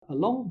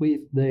Along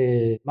with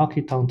the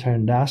market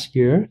downturn last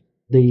year,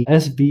 the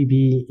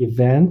SVB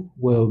event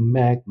will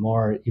make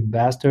more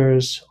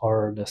investors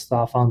or the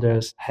stock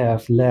founders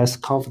have less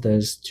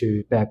confidence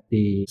to back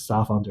the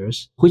stock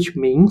founders, which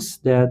means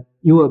that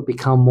it will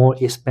become more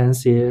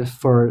expensive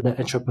for the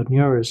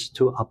entrepreneurs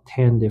to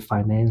obtain the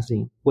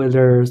financing,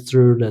 whether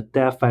through the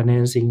debt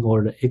financing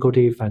or the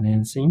equity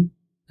financing.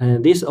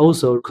 And this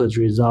also could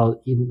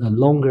result in a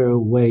longer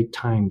wait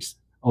times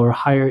or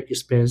higher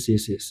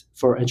expenses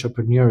for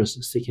entrepreneurs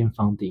seeking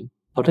funding,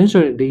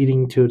 potentially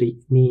leading to the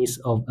needs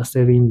of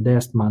saving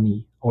less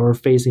money or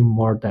facing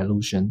more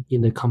dilution in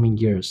the coming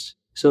years.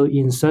 So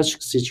in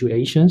such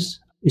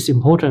situations, it's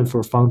important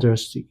for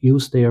founders to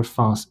use their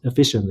funds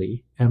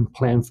efficiently and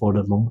plan for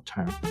the long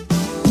term.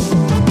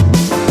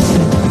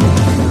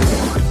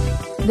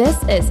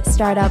 This is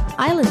Startup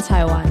Island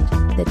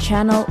Taiwan, the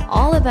channel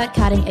all about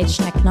cutting-edge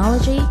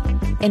technology,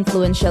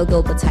 influential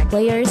global tech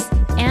players,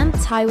 and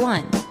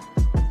Taiwan.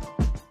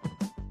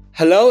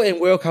 Hello and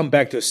welcome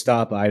back to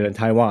Startup Island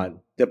Taiwan,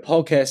 the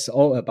podcast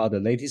all about the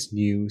latest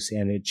news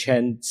and the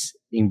trends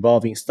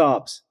involving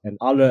startups and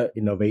other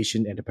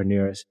innovation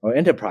entrepreneurs or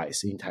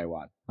enterprise in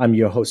Taiwan. I'm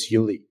your host,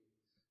 Yuli.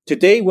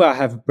 Today, we'll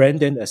have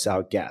Brandon as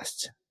our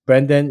guest.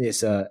 Brandon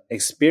is an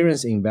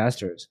experienced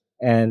investor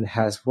and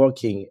has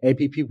worked in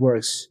APP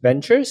Works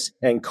Ventures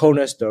and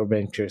Cornerstone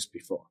Ventures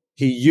before.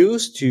 He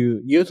used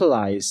to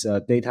utilize a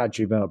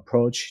data-driven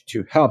approach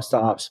to help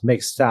startups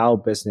make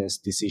sound business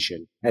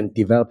decisions and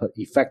develop an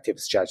effective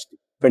strategy.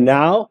 For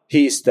now,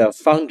 he is the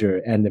founder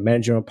and the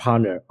managing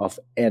partner of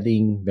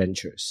Adding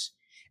Ventures.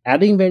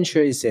 Adding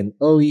Ventures is an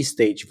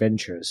early-stage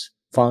ventures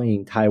fund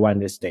in Taiwan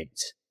and the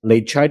States.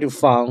 They try to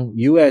fund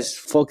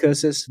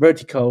U.S.-focused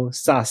vertical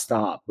SaaS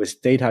startup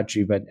with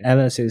data-driven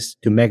analysis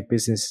to make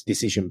business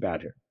decisions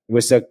better.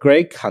 With a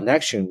great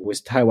connection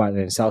with Taiwan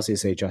and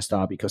Southeast Asia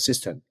startup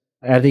ecosystem,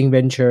 Adding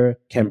Venture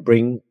can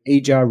bring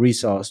agile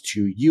resource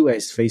to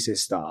U.S.-facing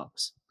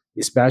startups,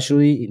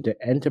 especially in the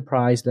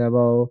enterprise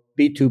level,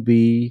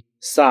 B2B,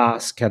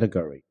 SaaS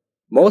category.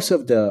 Most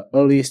of the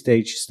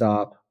early-stage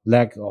startup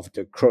lack of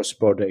the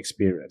cross-border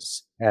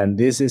experience. And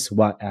this is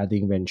what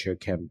Adding Venture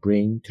can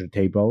bring to the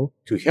table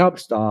to help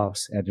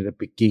startups at the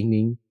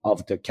beginning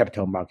of the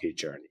capital market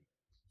journey.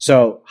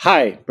 So,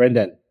 hi,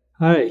 Brandon.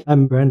 Hi,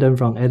 I'm Brandon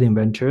from Adding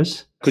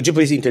Ventures. Could you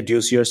please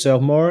introduce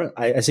yourself more?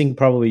 I think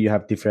probably you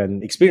have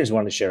different experience you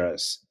want to share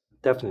us.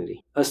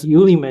 Definitely. As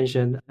Yuli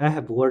mentioned, I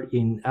have worked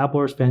in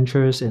Apple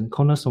Ventures and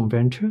Cornerstone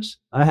Ventures.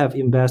 I have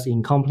invested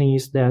in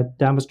companies that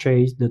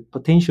demonstrate the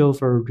potential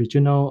for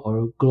regional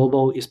or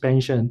global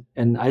expansion,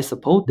 and I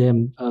support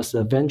them as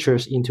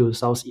ventures into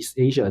Southeast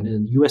Asia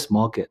and the US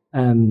market.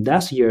 And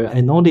last year, I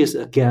noticed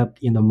a gap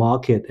in the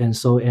market and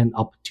saw an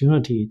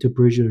opportunity to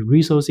bridge the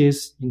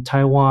resources in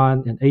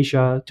Taiwan and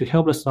Asia to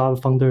help the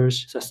startup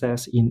founders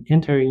success in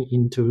entering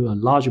into a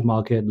large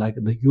market like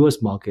the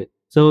US market.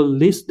 So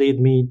this led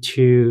me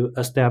to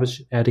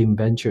establish Adding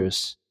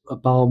Ventures.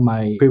 About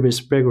my previous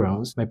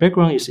backgrounds, my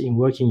background is in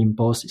working in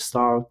both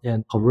startup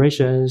and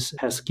corporations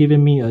has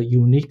given me a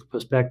unique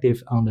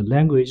perspective on the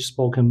language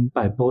spoken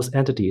by both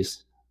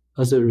entities.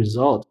 As a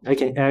result, I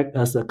can act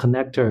as a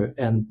connector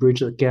and bridge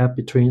the gap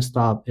between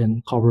startup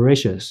and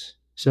corporations.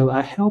 So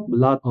I help a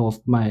lot of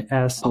my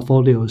ads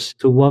portfolios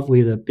to work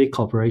with the big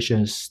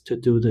corporations to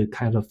do the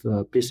kind of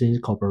business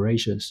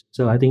corporations.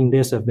 So I think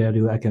there's a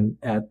value I can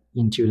add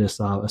into the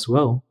startup as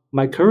well.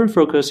 My current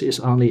focus is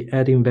on the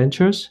Adding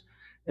Ventures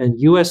and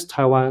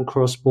US-Taiwan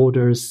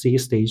cross-border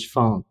C-stage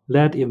fund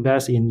that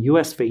invest in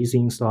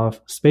US-facing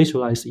startups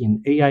specialized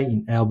in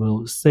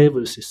AI-enabled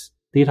services,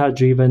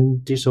 data-driven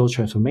digital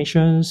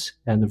transformations,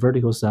 and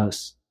vertical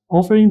SaaS,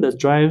 offering the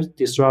drive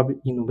disrupt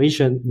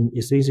innovation in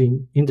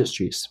existing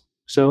industries.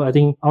 So I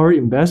think our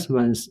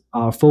investments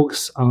are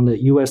focused on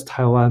the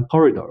US-Taiwan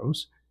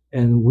corridors,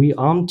 and we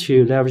aim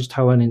to leverage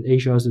Taiwan and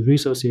Asia's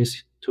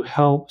resources to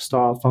help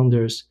startup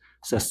founders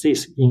succeed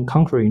in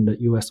conquering the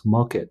US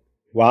market.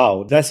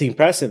 Wow, that's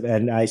impressive.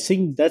 And I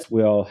think that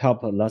will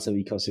help a lot of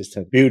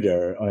ecosystem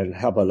builder and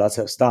help a lot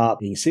of startup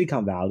in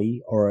Silicon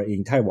Valley or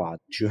in Taiwan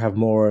to have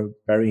more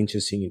very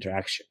interesting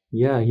interaction.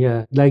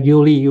 Yeah. Like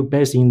Yuli, you're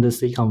based in the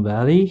Silicon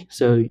Valley,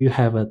 so you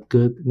have a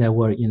good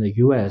network in the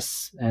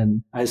US.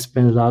 And I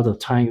spent a lot of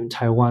time in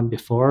Taiwan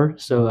before.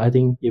 So I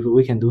think if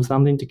we can do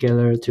something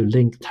together to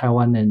link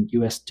Taiwan and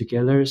US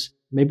together,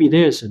 maybe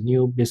there's a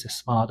new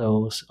business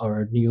models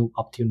or new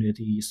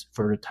opportunities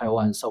for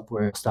Taiwan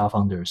software startup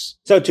founders.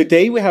 So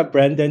today we have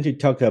Brandon to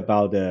talk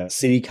about the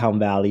Silicon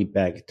Valley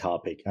Bank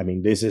topic. I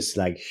mean, this is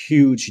like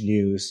huge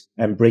news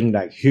and bring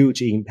like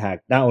huge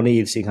impact, not only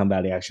in Silicon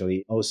Valley,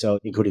 actually, also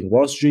including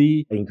Wall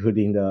Street,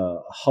 including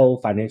the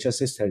whole financial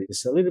system.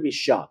 It's a little bit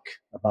shocked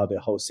about the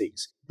whole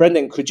things.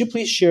 Brandon, could you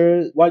please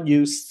share what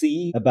you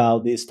see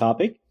about this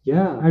topic?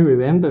 Yeah, I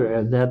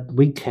remember that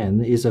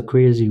weekend is a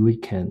crazy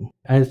weekend.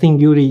 I think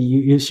Yuri,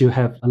 you should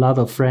have a lot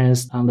of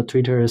friends on the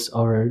Twitters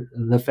or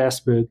the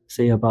Facebook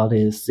say about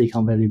the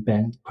Silicon Valley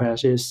Bank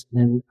crashes.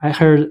 And I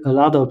heard a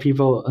lot of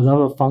people, a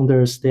lot of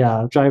founders, they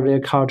are driving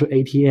their car to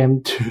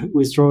ATM to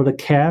withdraw the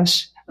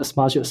cash as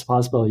much as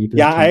possible. If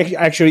Yeah, I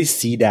actually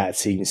see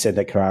that in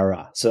Santa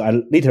Clara. So I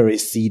literally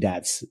see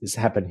that it's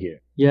happened here.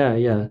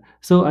 Yeah.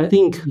 So I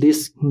think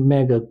this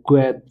make a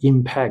great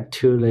impact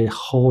to the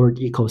whole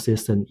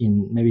ecosystem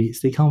in maybe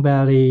Silicon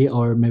Valley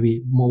or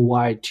maybe more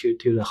wide to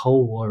the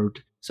whole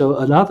world. So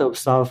a lot of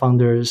startup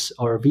founders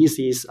or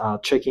VCs are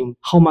checking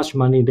how much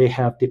money they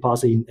have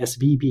deposited in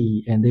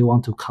SVB and they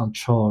want to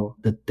control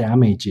the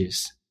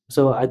damages.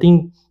 So I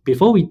think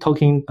before we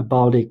talking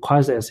about the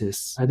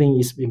crisis, I think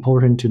it's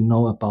important to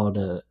know about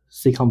the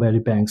Silicon Valley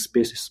Bank's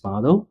business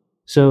model.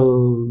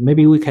 So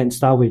maybe we can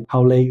start with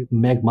how they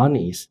make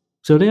monies.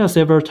 So there are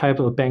several types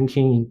of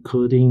banking,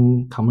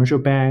 including commercial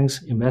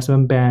banks,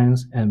 investment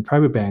banks, and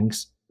private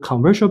banks.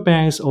 Commercial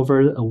banks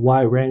offer a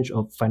wide range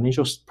of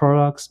financial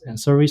products and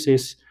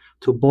services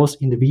to both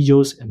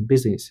individuals and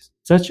businesses,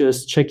 such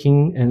as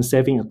checking and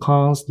saving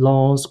accounts,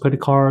 loans, credit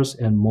cards,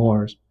 and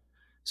more.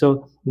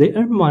 So they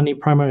earn money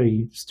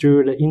primarily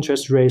through the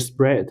interest rate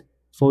spread.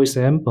 For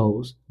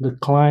example, the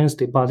clients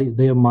deposit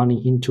their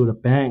money into the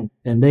bank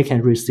and they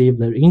can receive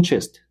the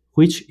interest,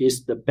 which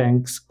is the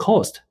bank's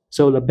cost.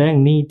 So the bank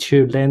need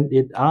to lend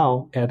it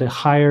out at a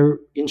higher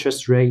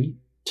interest rate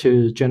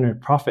to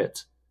generate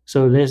profit.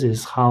 So this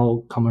is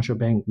how commercial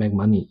bank make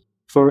money.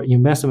 For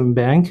investment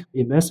bank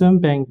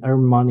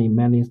earn money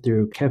mainly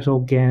through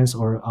capital gains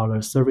or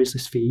other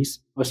services fees.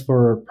 As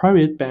for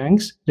private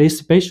banks, they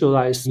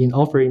specialize in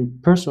offering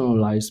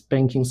personalized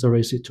banking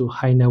services to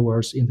high net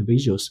worth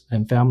individuals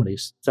and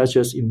families, such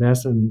as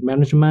investment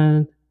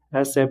management,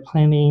 asset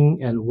planning,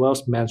 and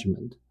wealth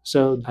management.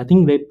 So I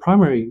think they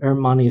primarily earn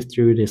money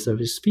through the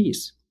service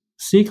fees.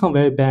 Silicon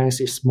Valley Bank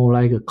is more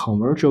like a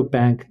commercial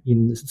bank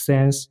in the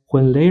sense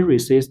when they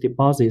receive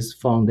deposits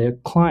from their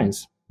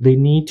clients, they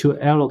need to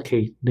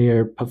allocate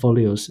their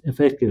portfolios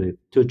effectively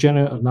to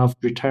generate enough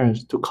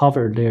returns to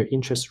cover their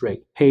interest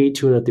rate paid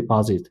to the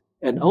deposit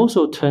and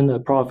also turn a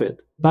profit.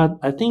 But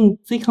I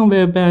think Silicon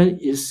Valley Bank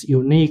is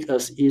unique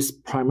as it's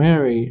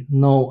primarily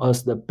known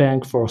as the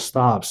bank for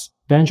startups,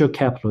 venture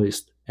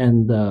capitalists,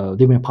 and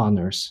limited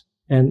partners.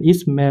 And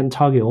its main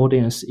target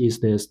audience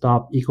is the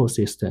startup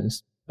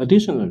ecosystems.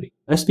 Additionally,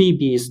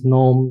 SVB is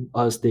known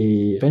as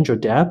the venture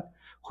debt,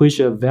 which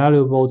are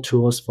valuable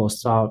tools for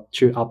startups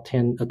to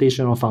obtain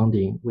additional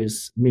funding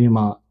with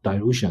minimal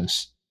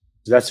dilutions.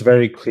 That's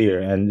very clear,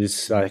 and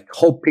it's a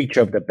whole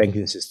picture of the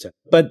banking system.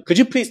 But could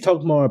you please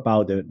talk more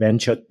about the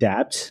venture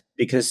debt?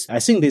 Because I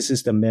think this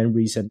is the main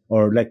reason,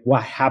 or like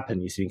what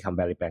happened in Silicon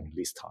Valley Bank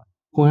this time.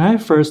 When I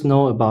first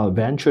know about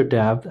venture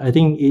debt, I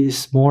think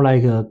it's more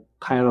like a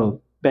kind of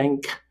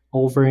bank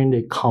offering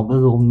the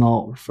convertible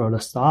note for the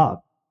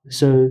startup.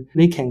 So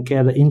they can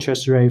get the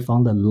interest rate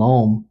from the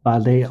loan, but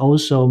they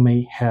also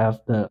may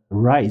have the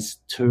rights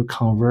to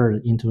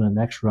convert into the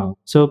next round.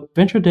 So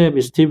venture debt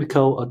is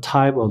typical a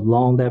type of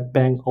loan that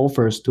bank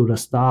offers to the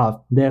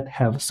startup that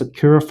have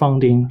secure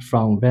funding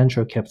from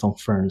venture capital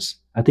firms.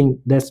 I think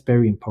that's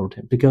very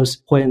important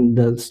because when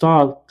the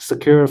startup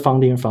secure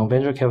funding from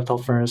venture capital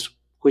firms,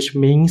 which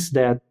means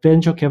that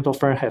venture capital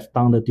firms have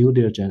done the due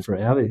diligence for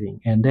everything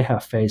and they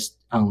have faced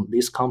on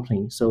this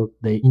company. So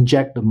they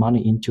inject the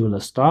money into the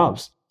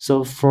startups.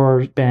 So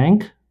for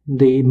bank,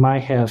 they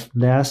might have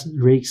less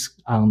risk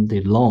on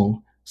the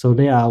loan. So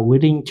they are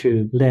willing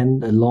to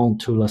lend the loan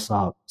to the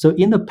startup. So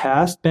in the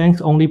past,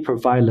 banks only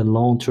provide the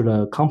loan to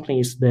the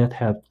companies that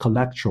have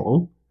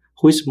collateral,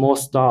 which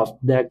most startups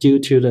that due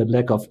to the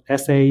lack of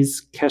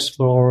assets, cash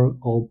flow,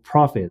 or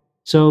profit.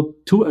 So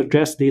to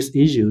address these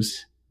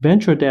issues,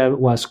 venture debt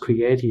was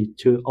created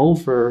to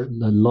offer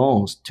the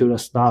loans to the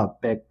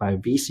startup backed by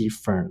VC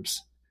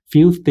firms.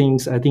 Few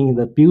things, I think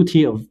the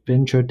beauty of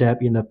venture debt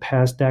in the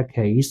past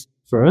decades.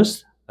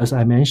 First, as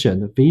I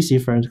mentioned,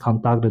 VC firms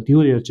conduct the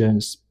due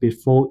diligence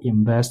before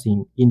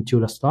investing into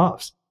the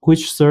startups,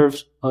 which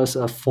serves as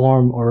a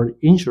form or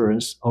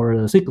insurance or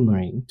a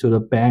signaling to the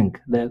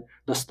bank that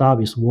the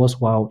startup is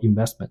worthwhile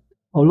investment.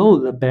 Although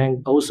the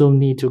bank also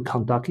need to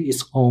conduct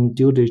its own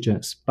due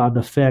diligence, but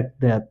the fact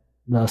that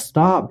the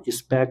startup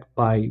is backed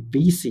by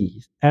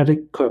VCs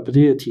added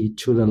credibility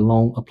to the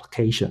loan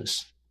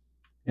applications.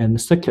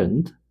 And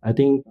second, I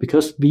think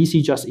because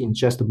VC just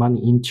ingest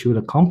money into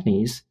the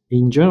companies,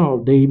 in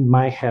general, they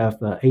might have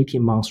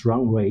 18 months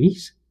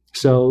runways.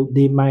 So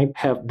they might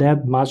have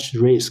that much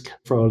risk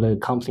for the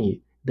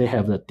company. They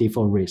have the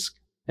default risk.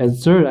 And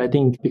third, I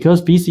think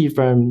because VC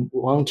firms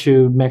want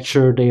to make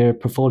sure their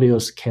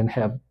portfolios can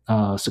have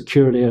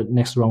secure their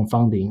next round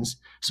fundings,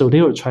 so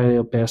they will try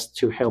their best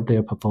to help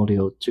their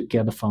portfolio to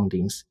get the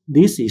fundings.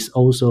 This is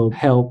also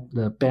help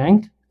the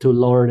bank to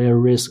lower their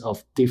risk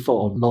of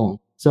default of loan.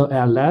 So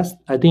at last,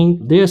 I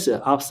think there's an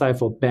upside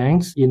for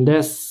banks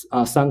unless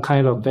some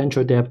kind of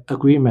venture debt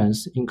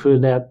agreements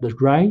include that the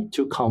right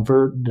to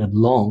convert the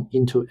loan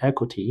into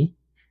equity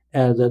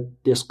at a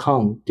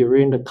discount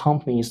during the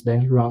company's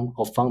next round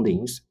of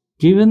fundings.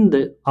 Given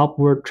the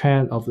upward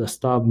trend of the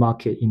stock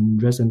market in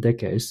recent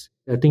decades,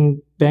 I think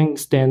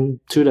banks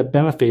stand to the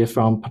benefit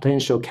from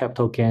potential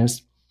capital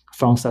gains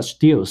from such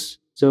deals.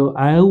 So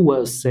I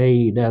will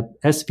say that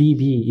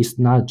SVB is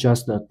not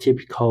just a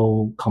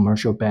typical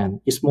commercial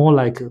bank. It's more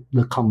like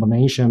the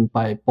combination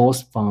by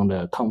both from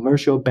the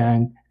commercial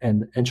bank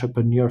and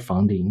entrepreneur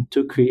funding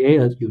to create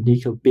a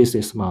unique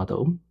business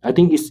model. I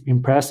think it's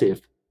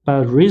impressive.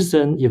 But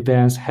recent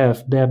events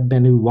have left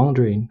many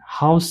wondering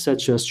how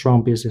such a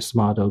strong business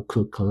model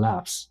could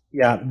collapse.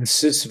 Yeah,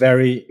 this is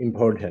very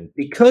important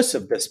because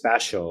of the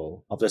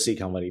special of the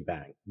Silicon Valley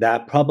Bank.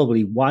 That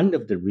probably one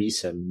of the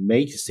reasons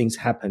makes things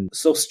happen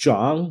so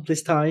strong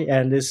this time,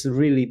 and this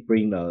really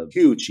bring a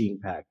huge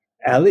impact.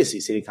 At least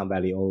in Silicon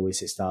Valley,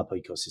 always a startup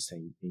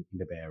ecosystem in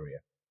the Bay Area.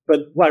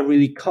 But what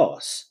really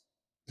caused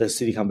the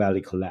Silicon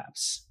Valley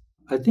collapse?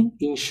 I think,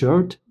 in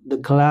short, the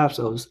collapse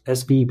of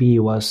SVB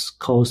was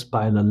caused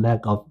by the lack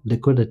of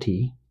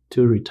liquidity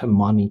to return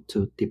money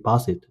to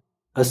deposit.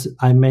 As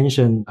I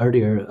mentioned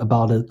earlier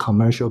about the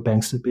commercial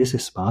bank's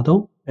business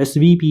model,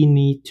 SVB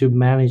need to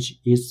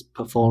manage its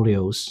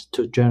portfolios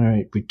to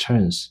generate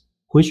returns,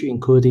 which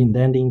including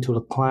lending to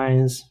the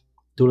clients,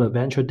 to the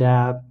venture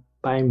debt,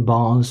 buying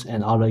bonds,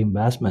 and other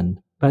investment.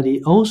 But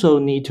it also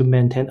need to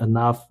maintain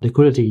enough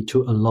liquidity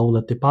to allow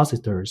the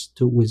depositors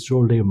to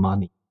withdraw their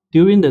money.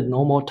 During the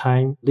normal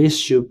time, this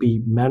should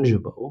be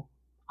manageable.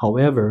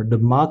 However, the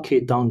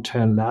market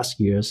downturn last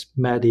year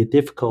made it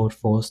difficult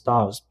for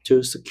startups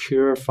to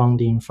secure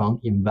funding from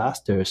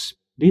investors.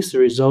 This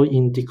resulted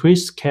in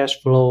decreased cash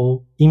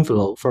flow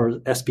inflow for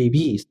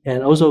SVBs,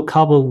 and also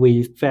coupled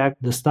with the fact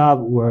the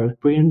startups were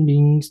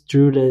burning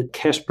through the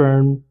cash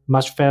burn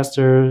much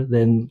faster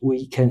than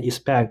we can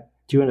expect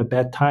during the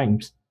bad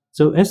times.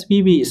 So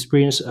SVB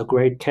experienced a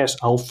great cash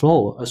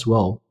outflow as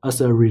well.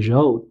 As a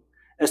result,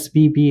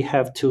 SVB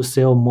have to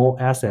sell more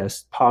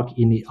assets parked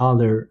in the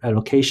other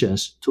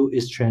allocations to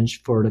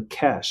exchange for the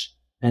cash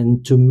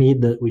and to meet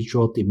the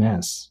withdrawal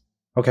demands.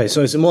 Okay,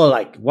 so it's more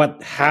like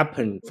what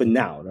happened for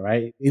now,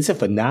 right? It's a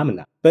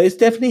phenomenon, but it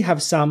definitely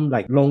have some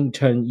like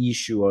long-term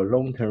issue or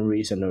long-term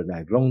reason or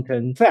like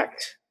long-term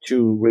fact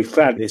to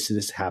reflect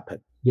this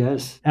happened.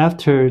 Yes,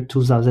 after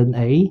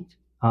 2008,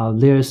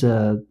 there's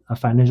a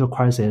financial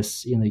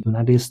crisis in the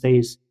United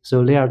States.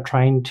 So they are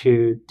trying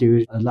to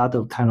do a lot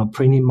of kind of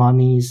printing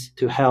monies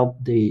to help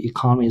the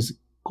economies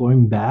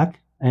going back.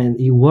 And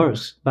it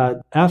works. But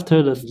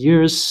after the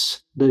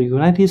years, the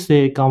United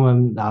States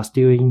government are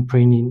still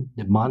printing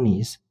the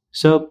monies.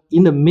 So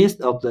in the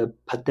midst of the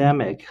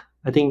pandemic,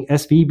 I think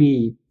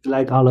SVB,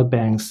 like other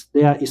banks,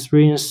 they are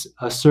experiencing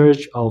a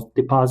surge of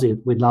deposit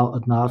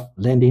without enough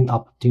lending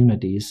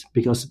opportunities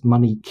because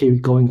money keeps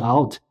going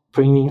out,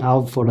 printing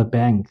out for the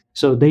bank.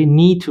 So they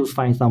need to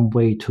find some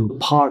way to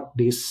park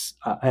these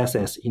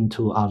assets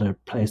into other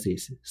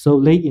places.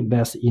 So they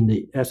invest in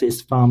the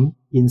assets fund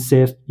in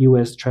safe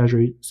U.S.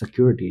 Treasury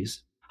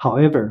securities.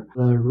 However,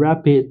 the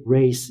rapid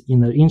rise in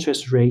the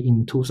interest rate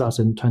in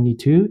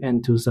 2022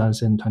 and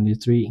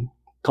 2023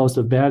 caused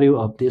the value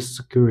of these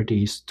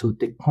securities to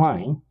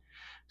decline.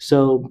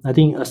 So I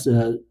think as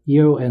the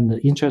yield and the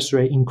interest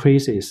rate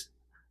increases,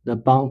 the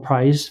bond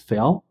price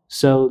fell.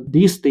 So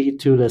this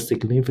led to the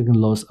significant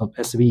loss of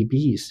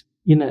SVBs.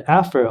 In an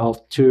effort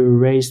to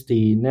raise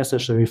the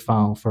necessary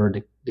fund for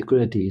the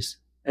liquidities,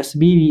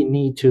 SVB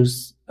need to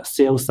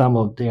sell some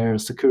of their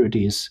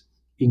securities,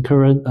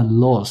 incurring a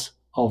loss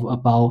of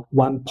about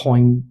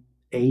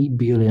 1.8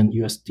 billion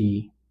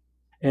USD,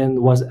 and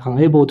was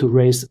unable to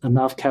raise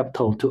enough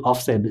capital to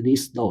offset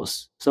this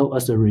loss. So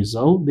as a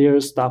result, their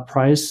stock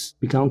price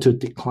began to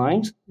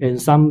decline,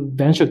 and some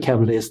venture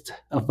capitalists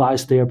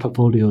advised their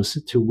portfolios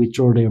to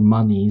withdraw their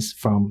monies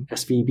from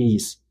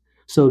SVBs.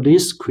 So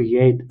this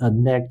creates a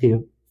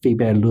negative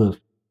feedback loop.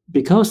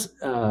 Because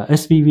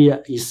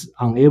SVB is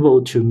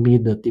unable to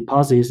meet the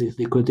deposits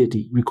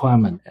liquidity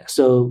requirement,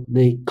 so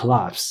they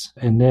collapse.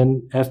 And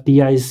then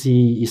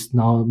FDIC is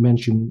now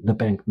managing the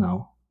bank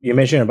now. You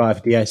mentioned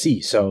about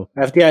FDIC. So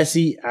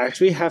FDIC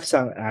actually have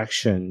some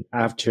action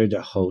after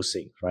the whole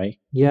thing, right?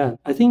 Yeah,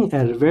 I think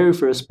at the very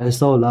first, I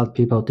saw a lot of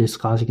people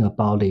discussing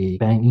about the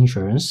bank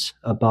insurance,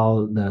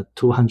 about the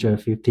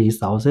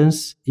 250,000.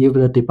 If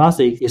the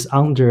deposit is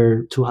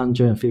under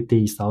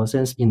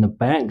 250,000 in the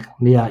bank,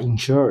 they are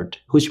insured,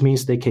 which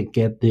means they can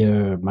get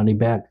their money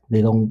back.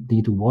 They don't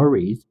need to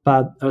worry.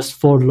 But as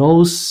for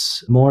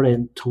those more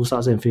than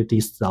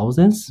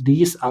 250,000,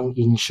 these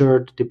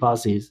uninsured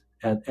deposits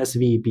at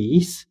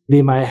SVBs,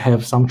 they might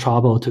have some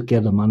trouble to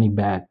get the money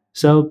back.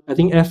 So I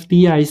think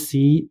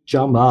FDIC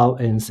jump out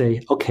and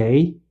say,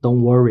 okay,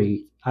 don't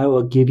worry. I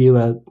will give you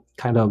a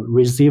kind of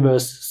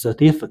receiver's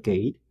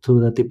certificate to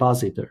the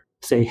depositor.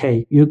 Say,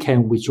 hey, you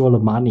can withdraw the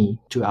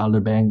money to other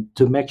bank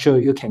to make sure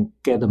you can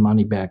get the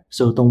money back.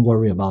 So don't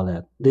worry about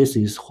that. This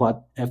is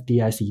what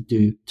FDIC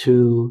do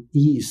to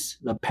ease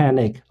the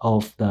panic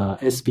of the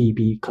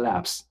SVB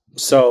collapse.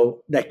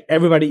 So like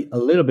everybody a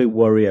little bit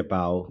worried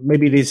about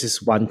maybe this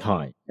is one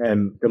time.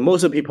 And the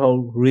most of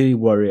people really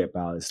worry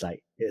about is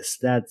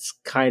that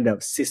kind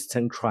of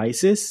system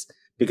crisis?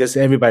 Because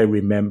everybody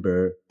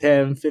remember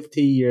 10,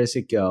 50 years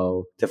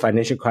ago, the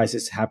financial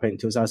crisis happened in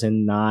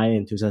 2009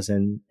 and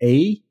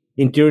 2008.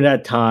 during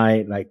that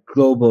time, like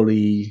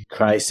globally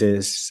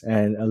crisis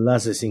and a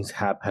lot of things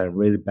happen,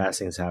 really bad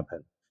things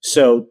happen.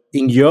 So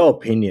in your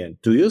opinion,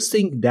 do you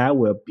think that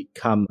will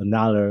become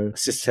another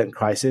system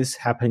crisis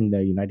happen in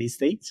the United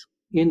States?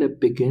 In the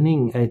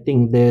beginning, I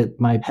think that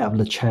might have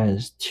the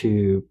chance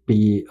to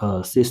be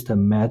a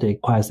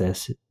systematic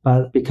crisis.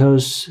 But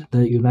because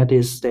the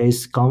United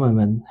States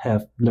government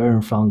have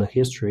learned from the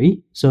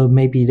history, so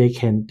maybe they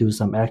can do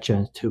some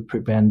action to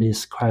prevent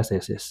these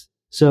crises.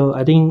 So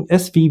I think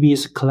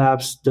SVB's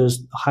collapse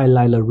does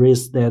highlight the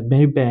risk that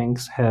many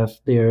banks have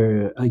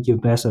their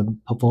investment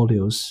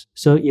portfolios.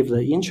 So if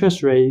the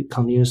interest rate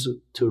continues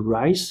to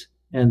rise,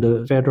 and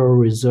the Federal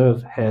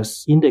Reserve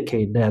has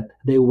indicated that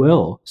they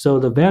will. So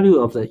the value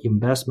of the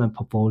investment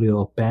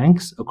portfolio of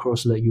banks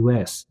across the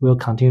US will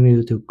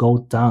continue to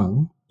go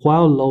down,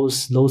 while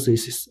those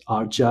losses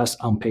are just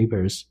on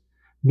papers,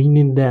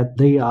 meaning that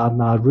they are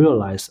not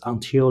realized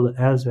until the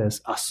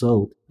assets are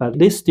sold. But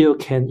they still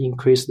can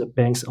increase the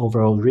bank's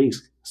overall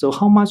risk. So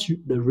how much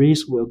the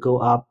risk will go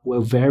up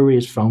will vary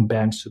from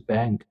bank to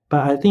bank.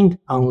 But I think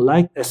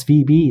unlike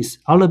SVBs,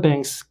 other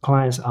banks'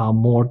 clients are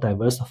more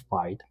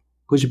diversified,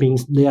 which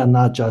means they are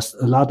not just,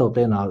 a lot of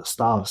them are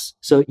staffs.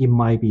 So it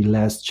might be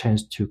less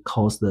chance to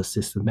cause the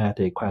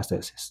systematic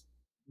crises.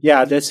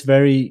 Yeah, that's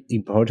very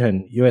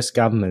important. US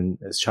government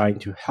is trying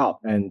to help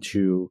and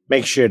to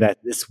make sure that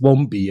this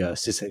won't be a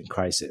system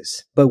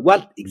crisis. But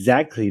what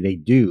exactly they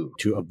do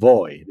to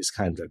avoid this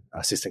kind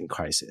of system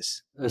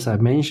crisis? As I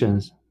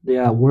mentioned, they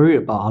are worried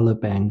about other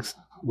banks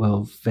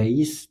will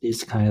face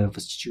this kind of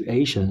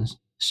situations.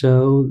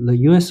 So the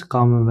U.S.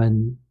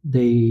 government,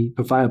 they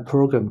provide a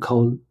program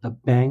called the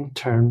Bank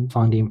Term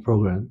Funding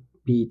Program,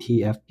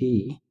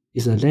 BTFP.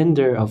 It's a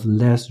lender of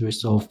less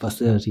resource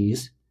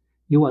facilities.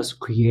 It was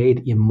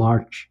created in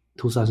March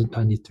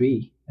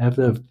 2023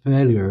 after the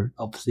failure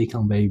of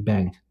Silicon Valley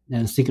Bank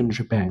and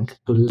Signature Bank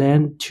to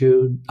lend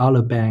to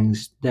other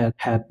banks that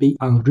had big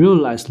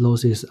unrealized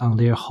losses on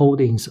their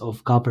holdings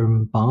of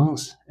government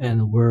bonds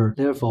and were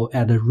therefore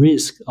at a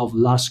risk of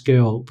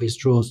large-scale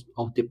withdrawals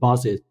of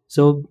deposits.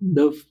 So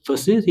the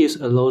facilities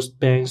allows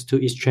banks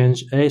to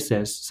exchange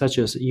assets such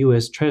as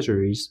U.S.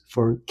 Treasuries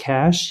for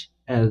cash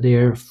at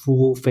their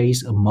full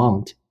face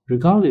amount,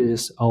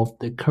 regardless of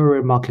the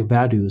current market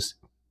values.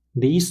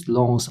 These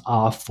loans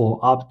are for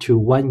up to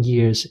 1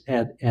 year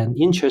at an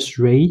interest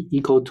rate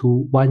equal to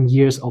 1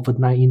 year's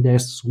overnight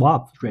index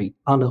swap rate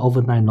on the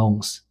overnight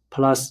loans,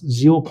 plus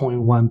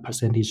 0.1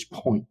 percentage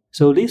point.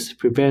 So this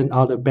prevents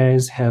other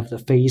banks have to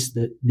face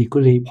the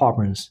liquidity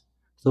problems.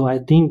 So I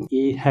think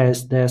it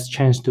has less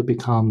chance to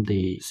become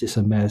the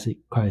systematic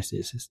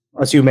crisis.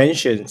 As you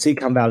mentioned,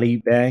 Silicon Valley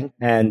Bank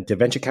and the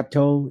venture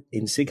capital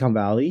in Silicon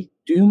Valley,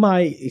 do you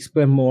mind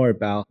explain more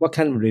about what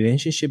kind of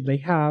relationship they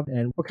have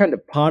and what kind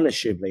of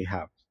partnership they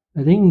have?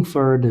 I think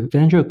for the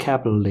venture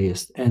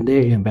capitalists and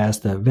their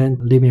investor,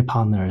 limited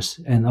partners,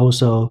 and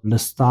also the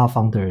star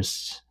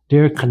founders,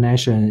 their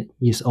connection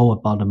is all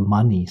about the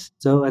money.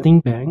 So I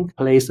think bank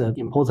plays an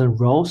important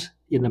role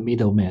in the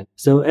middleman.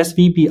 So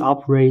SVB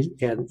operates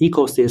an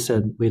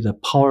ecosystem with a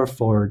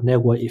powerful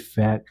network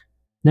effect.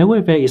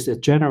 Network effect is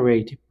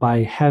generated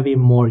by having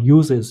more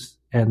users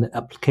and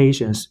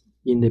applications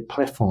in the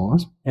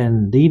platforms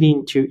and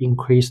leading to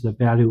increase the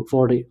value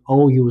for the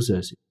all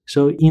users.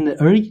 So in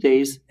the early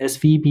days,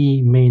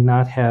 SVB may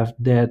not have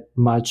that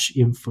much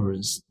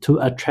influence to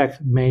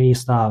attract many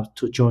staff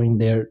to join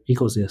their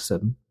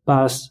ecosystem.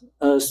 But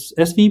as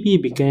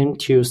SVB began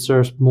to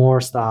serve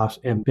more staff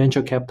and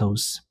venture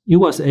capitals, it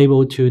was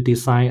able to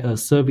design a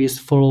service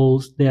flow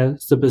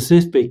that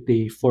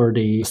specifically for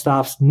the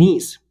staff's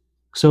needs.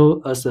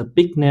 So as a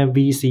big name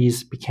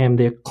VCs became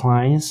their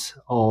clients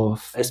of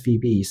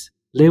SVBs,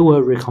 they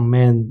will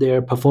recommend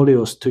their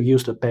portfolios to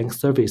use the bank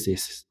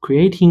services,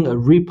 creating a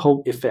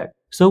ripple effect.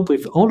 So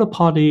with all the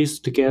parties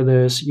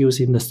together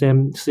using the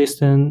same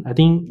system, I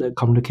think the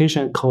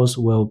communication cost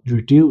will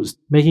reduce,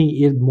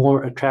 making it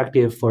more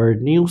attractive for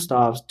new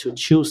staff to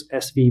choose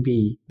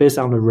SVB based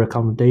on the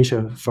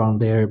recommendation from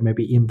their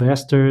maybe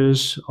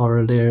investors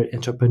or their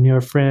entrepreneur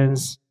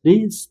friends.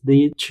 This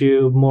leads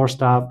to more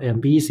staff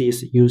and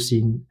VCs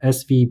using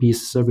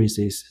SVB's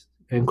services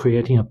and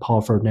creating a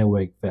powerful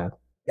network effect.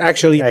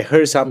 Actually, I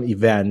heard some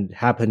event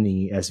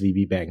happening at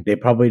SVB Bank.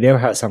 They'll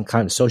have some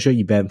kind of social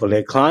event for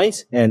their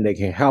clients and they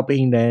can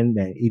helping them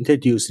and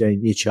introduce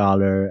them each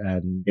other.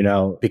 And,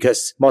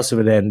 because most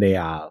of them, they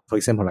are, for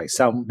example, like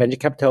some venture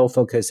capital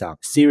focus on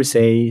Series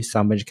A,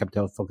 some venture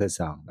capital focus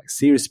on like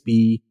Series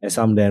B, and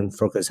some of them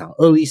focus on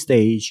early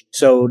stage.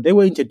 So they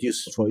will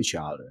introduce for each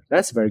other.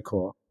 That's very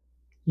cool.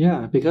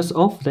 Yeah, because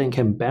all of them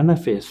can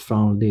benefit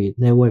from the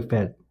network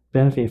effect.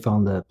 Benefit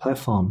from the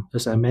platform.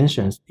 As I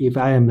mentioned, if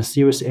I am a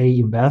Series A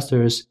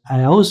investors,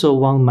 I also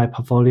want my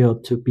portfolio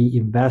to be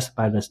invested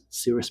by the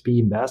Series B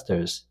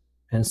investors,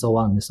 and so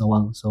on and so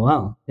on and so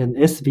on. And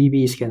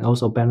SVBs can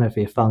also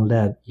benefit from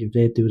that if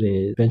they do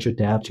the venture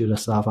debt to the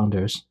star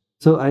founders.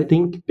 So I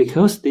think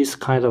because this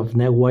kind of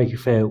network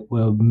effect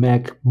will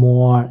make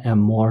more and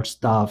more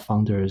star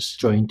founders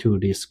join to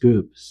these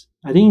groups.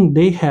 I think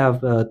they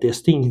have a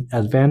distinct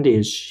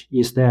advantage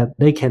is that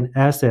they can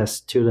access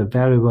to the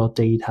valuable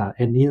data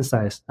and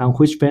insights on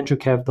which venture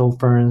capital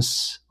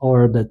firms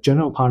or the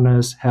general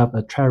partners have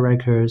a track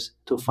record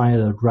to find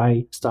the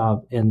right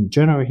stuff and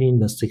generating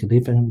the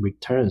significant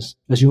returns.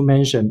 As you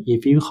mentioned,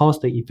 if you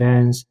host the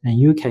events and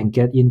you can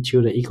get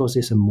into the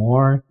ecosystem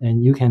more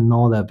and you can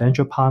know the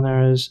venture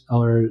partners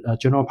or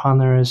general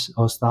partners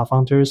or staff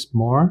founders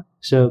more.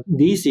 So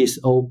this is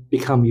all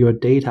become your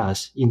data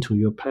into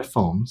your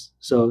platforms.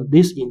 So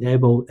this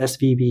enables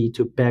SVB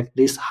to back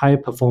this high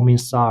performing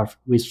staff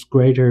with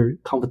greater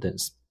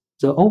confidence.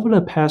 So over the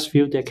past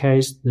few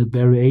decades, the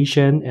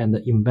valuation and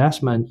the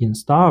investment in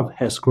staff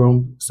has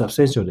grown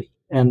substantially.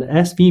 And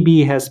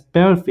SVB has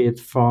benefited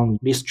from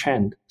this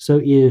trend. So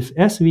if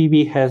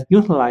SVB has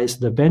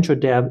utilized the venture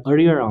debt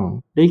earlier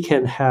on, they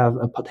can have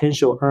a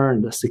potential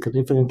earn a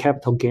significant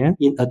capital gain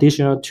in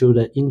addition to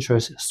the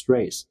interest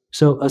rates.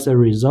 So as a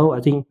result,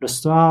 I think the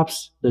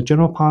startups, the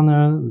general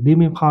partner,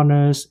 limited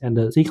partners, and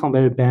the Silicon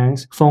Valley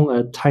banks form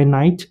a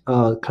tight-knit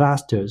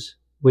clusters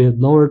with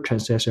lower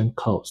transaction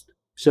cost.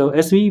 So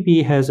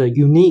SVB has a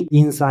unique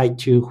insight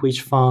to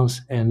which funds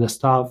and the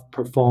staff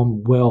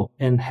perform well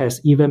and has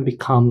even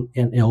become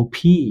an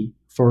LP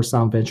for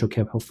some venture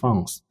capital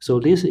funds. So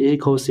this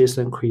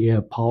ecosystem creates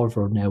a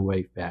powerful network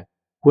effect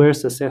where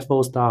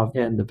successful staff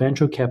and the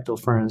venture capital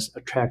firms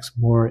attracts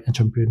more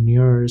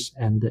entrepreneurs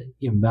and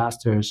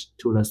investors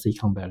to the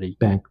Silicon Valley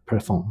Bank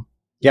platform.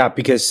 Yeah,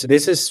 because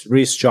this is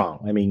really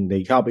strong. I mean,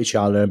 they help each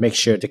other make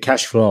sure the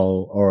cash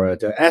flow or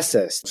the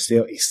assets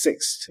still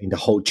exist in the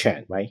whole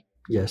chain, right?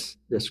 Yes,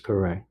 that's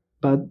correct.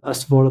 But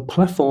as for the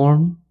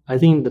platform, I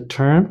think the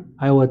term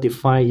I will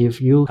define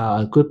if you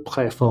are a good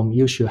platform,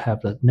 you should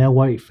have the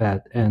network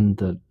effect and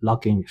the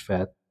login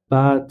effect.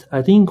 But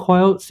I think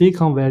while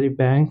Silicon Valley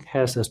Bank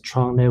has a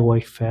strong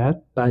network effect,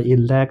 but it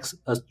lacks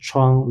a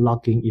strong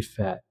login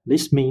effect.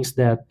 This means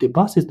that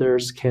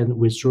depositors can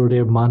withdraw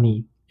their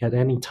money at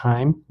any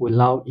time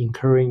without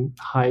incurring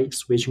high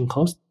switching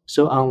costs.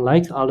 So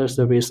unlike other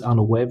services on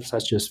the web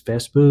such as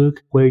Facebook,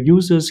 where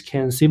users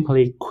can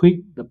simply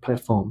quit the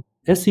platform,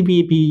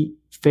 SVB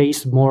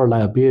face more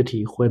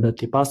liability when the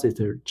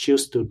depositor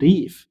chooses to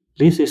leave.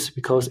 This is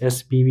because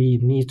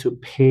SVB needs to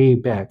pay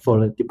back for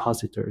the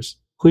depositors,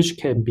 which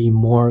can be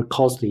more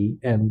costly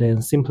and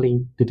then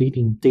simply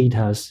deleting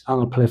data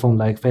on a platform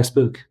like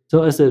Facebook.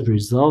 So as a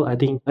result, I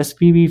think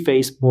SVB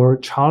face more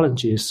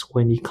challenges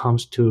when it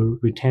comes to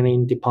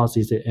retaining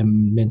deposits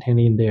and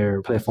maintaining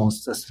their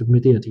platform's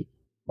sustainability.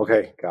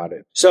 Okay, got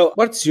it. So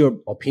what's your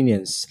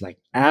opinions like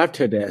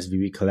after the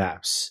SVB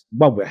collapse?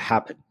 What will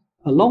happen?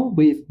 Along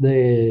with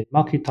the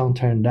market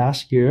downturn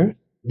last year,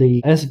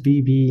 the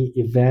SVB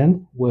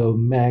event will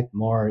make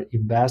more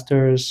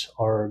investors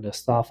or the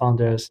staff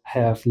founders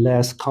have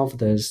less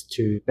confidence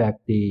to back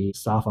the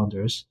staff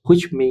founders,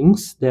 which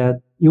means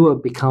that it will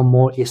become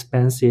more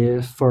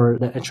expensive for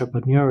the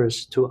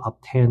entrepreneurs to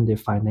obtain the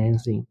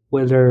financing,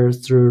 whether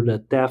through the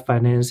debt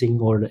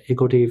financing or the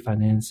equity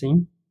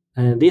financing.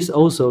 And this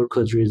also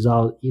could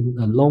result in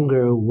a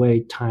longer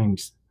wait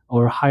times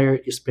or higher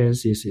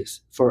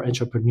expenses for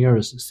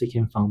entrepreneurs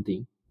seeking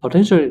funding,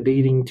 potentially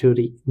leading to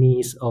the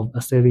needs of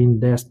saving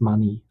less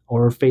money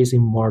or facing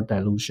more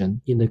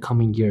dilution in the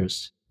coming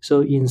years.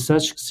 So in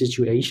such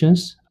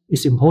situations,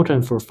 it's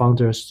important for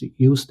founders to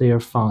use their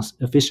funds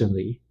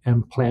efficiently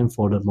and plan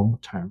for the long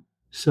term.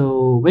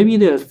 So maybe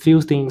there are a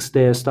few things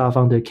that staff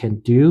founder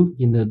can do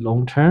in the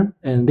long term.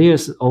 And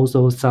there's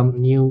also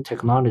some new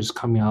technologies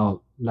coming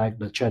out like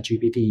the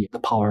ChatGPT, the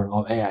power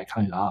of AI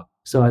coming up.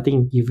 So I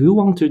think if you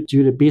want to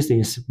do the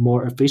business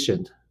more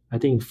efficient, I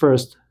think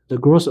first, the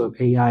growth of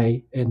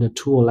AI and a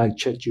tool like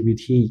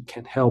ChatGPT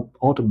can help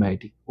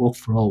automate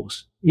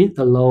workflows. It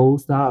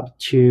allows staff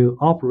to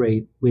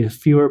operate with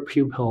fewer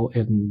people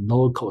and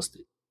lower cost.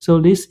 So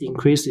this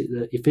increases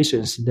the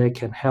efficiency that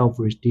can help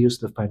reduce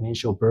the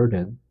financial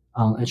burden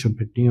on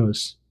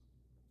entrepreneurs.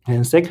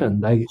 And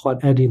second, like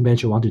what Adding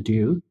Venture want to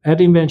do,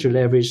 Adding Venture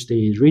leverage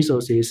the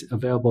resources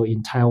available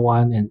in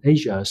Taiwan and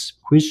Asia,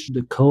 which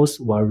the costs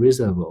were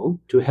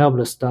reasonable, to help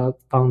the startup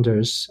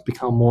founders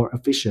become more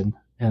efficient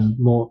and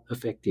more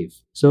effective.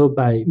 So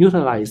by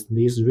utilizing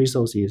these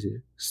resources,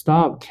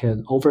 startup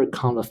can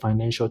overcome the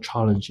financial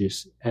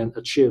challenges and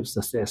achieve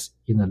success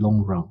in the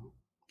long run.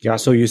 Yeah,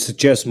 so you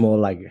suggest more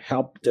like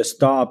help the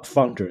startup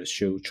founders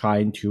to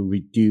trying to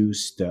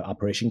reduce the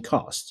operation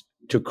costs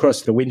to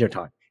cross the winter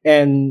time.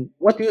 And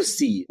what do you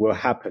see will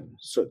happen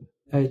soon?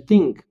 I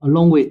think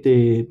along with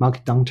the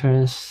market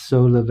downturn,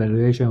 so the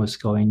valuation was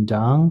going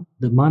down.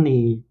 The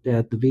money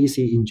that the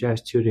VC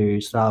injects to the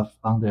startup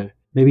founder,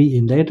 maybe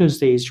in later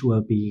stage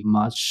will be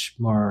much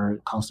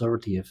more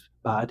conservative.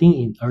 But I think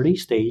in early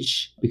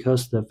stage,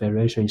 because the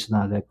valuation is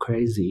not that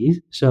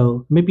crazy,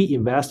 so maybe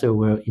investor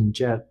will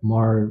inject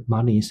more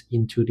monies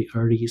into the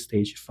early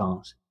stage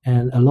funds.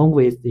 And along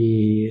with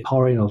the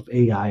powering of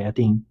AI, I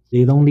think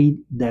they don't need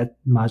that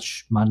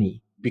much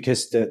money.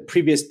 Because the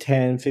previous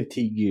 10,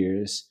 15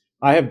 years,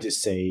 I have to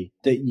say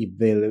the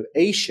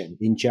evaluation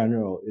in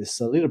general is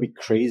a little bit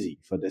crazy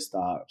for the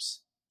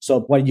startups.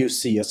 So what you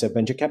see as a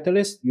venture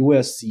capitalist, you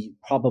will see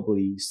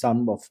probably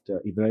some of the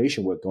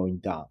evaluation will going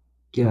down.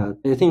 Yeah,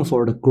 I think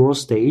for the growth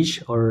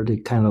stage or the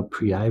kind of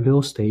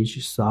pre-IPO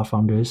stage, startup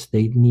founders,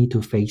 they need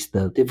to face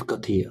the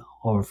difficulty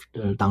of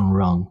the down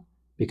run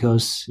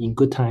because in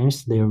good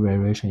times, their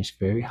valuation is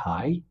very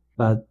high.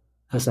 But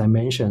as I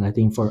mentioned, I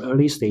think for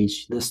early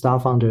stage, the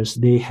startup founders,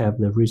 they have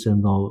the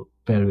reasonable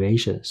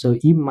valuation. So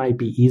it might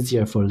be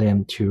easier for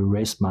them to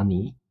raise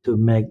money to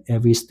make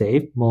every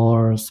step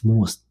more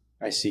smooth.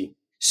 I see.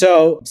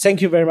 So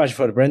thank you very much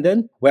for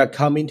Brendan. We are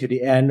coming to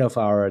the end of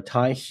our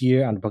time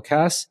here on the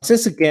podcast.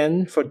 Thanks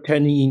again for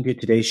tuning into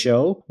today's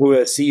show. We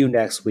will see you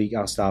next week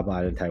on Startup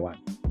Island Taiwan.